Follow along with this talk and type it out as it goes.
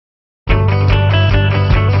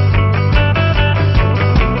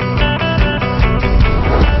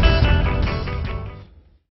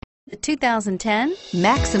2010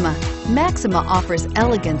 Maxima. Maxima offers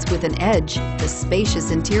elegance with an edge. The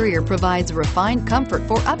spacious interior provides refined comfort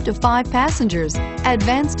for up to 5 passengers.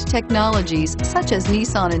 Advanced technologies such as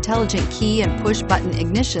Nissan Intelligent Key and push-button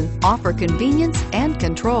ignition offer convenience and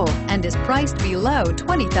control and is priced below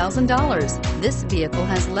 $20,000. This vehicle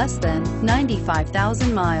has less than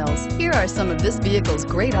 95,000 miles. Here are some of this vehicle's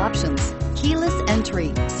great options: keyless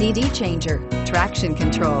entry, CD changer, traction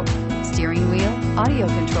control, steering wheel audio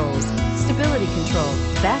controls, stability control,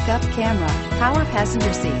 backup camera, power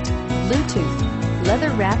passenger seat, Bluetooth,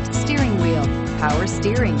 leather-wrapped steering wheel, power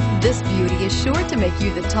steering. This beauty is sure to make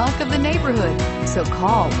you the talk of the neighborhood. So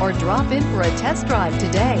call or drop in for a test drive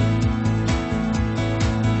today.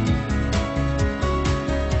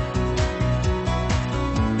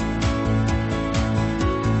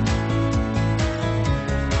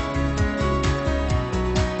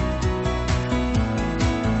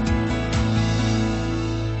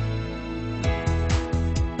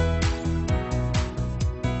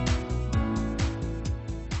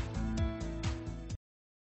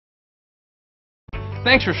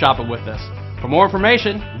 Thanks for shopping with us. For more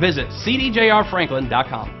information, visit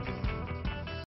cdjrfranklin.com.